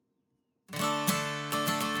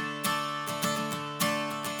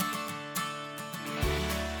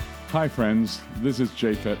Hi friends, this is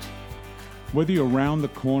Japhet. Whether you're around the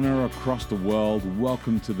corner or across the world,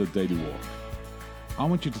 welcome to the Daily Walk. I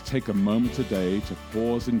want you to take a moment today to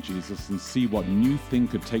pause in Jesus and see what new thing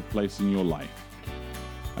could take place in your life.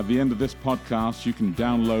 At the end of this podcast, you can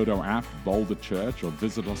download our app, Boulder Church, or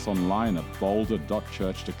visit us online at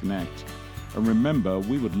boulder.church to connect. And remember,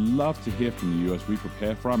 we would love to hear from you as we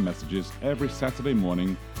prepare for our messages every Saturday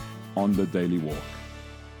morning on the Daily Walk.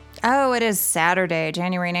 Oh, it is Saturday,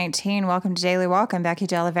 January 19. Welcome to Daily Walk. I'm Becky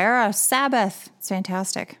Delavera. Sabbath. It's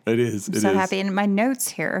fantastic. It is. I'm so happy. And my notes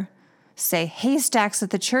here say haystacks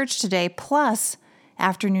at the church today, plus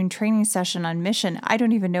afternoon training session on mission. I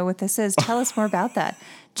don't even know what this is. Tell us more about that,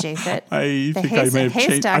 Japhet. I think I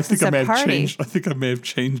may have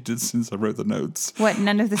changed it since I wrote the notes. What?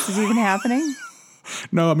 None of this is even happening?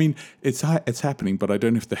 No, I mean, it's happening, but I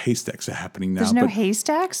don't know if the haystacks are happening now. There's no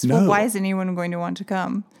haystacks? No. Well, why is anyone going to want to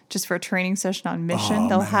come? Just for a training session on mission?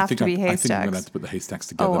 They'll have to be haystacks. I think I'm going to have to put the haystacks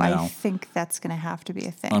together now. I think that's going to have to be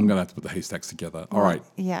a thing. I'm going to have to put the haystacks together. All right.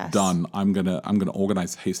 Yes. Done. I'm going to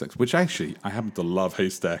organize haystacks, which actually, I happen to love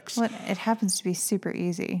haystacks. Well, it happens to be super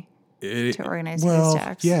easy to organize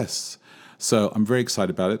haystacks. Yes. So I'm very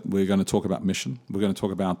excited about it. We're going to talk about mission. We're going to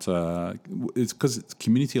talk about, it's because it's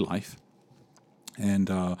community life. And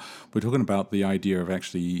we're talking about the idea of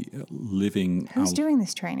actually living. Who's doing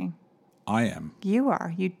this training? I am. You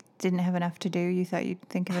are. You didn't have enough to do. You thought you'd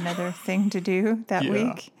think of another thing to do that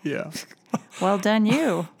week. Yeah. Well done,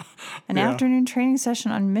 you. An afternoon training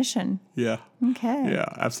session on mission. Yeah. Okay. Yeah,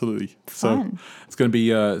 absolutely. Fun. So it's going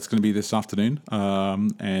to be this afternoon,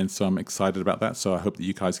 and so I'm excited about that. So I hope that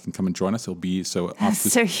you guys can come and join us. It'll be so.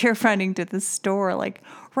 So you're running to the store like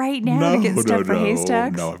right now to get stuff for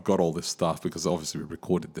haystacks? No, I've got all this stuff because obviously we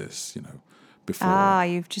recorded this, before.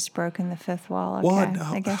 You've just broken the fifth wall. Okay. What? No.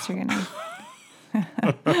 I guess you're gonna.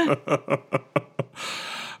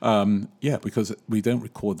 Because we don't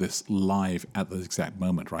record this live at the exact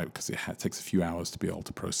moment, right? Because it takes a few hours to be able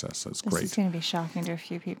to process, so it's great. This is going to be shocking to a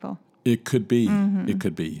few people. It could be. Mm-hmm. It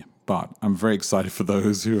could be. But I'm very excited for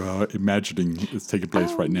those who are imagining it's taking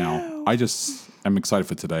place right now. No. I'm excited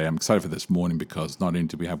for today. I'm excited for this morning because not only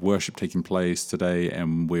do we have worship taking place today,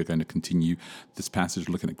 and we're going to continue this passage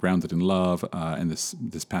looking at grounded in love and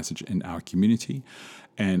this passage in our community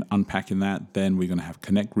and unpacking that. Then we're going to have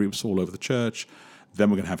connect groups all over the church. Then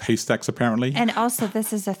we're going to have haystacks, apparently. And also,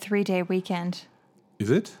 this is a 3-day weekend. Is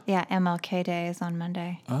it? Yeah, MLK Day is on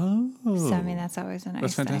Monday. Oh. So, I mean, that's always a nice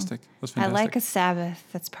That's fantastic. thing. That's fantastic. I like a Sabbath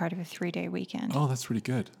that's part of a 3-day weekend. Oh, that's really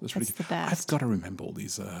good. That's really good. the best. I've got to remember all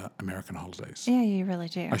these American holidays. Yeah, you really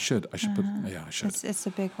do. I should put. Yeah, I should. It's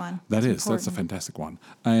a big one. That's a fantastic one.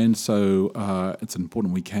 And so it's an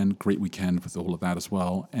important weekend, great weekend with all of that as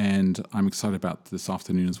well. And I'm excited about this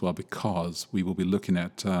afternoon as well because we will be looking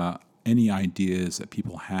at any ideas that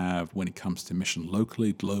people have when it comes to mission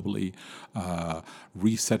locally, globally,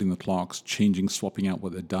 resetting the clocks, changing, swapping out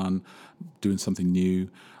what they've done, doing something new.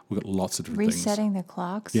 We've got lots of different things. Resetting the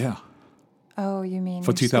clocks? Yeah. Oh, you mean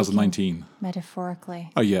for 2019? Metaphorically.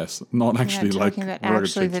 Oh, yes. Not actually You're not like... talking about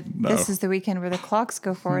actually that this is the weekend where the clocks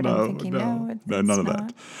go forward. I'm thinking, none of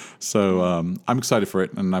that. So I'm excited for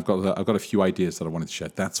it, and I've got a few ideas that I wanted to share.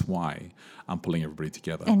 That's why I'm pulling everybody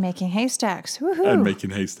together. And making haystacks. Woohoo! And making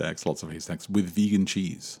haystacks, lots of haystacks, with vegan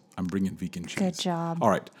cheese. I'm bringing vegan cheese. Good job. All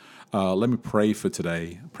right. Let me pray for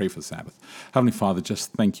today, pray for the Sabbath. Heavenly Father,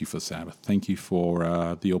 just thank you for the Sabbath. Thank you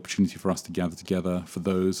for the opportunity for us to gather together. For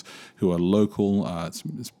those who are local, it's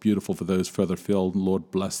beautiful. For those further afield, Lord,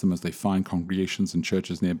 bless them as they find congregations and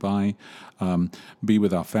churches nearby. Be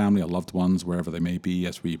with our family, our loved ones, wherever they may be,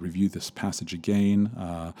 as we review this passage again.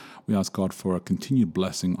 We ask God for a continued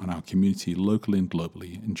blessing on our community, locally and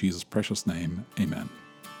globally. In Jesus' precious name, amen.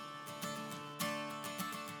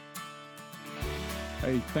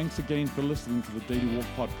 Hey, thanks again for listening to the Daily Walk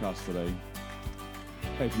podcast today.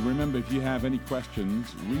 Hey, if you have any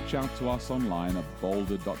questions, reach out to us online at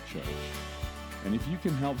boulder.church. And if you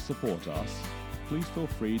can help support us, please feel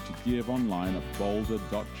free to give online at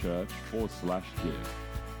boulder.church/give.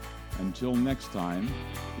 Until next time,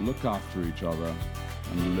 look after each other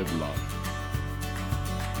and live love.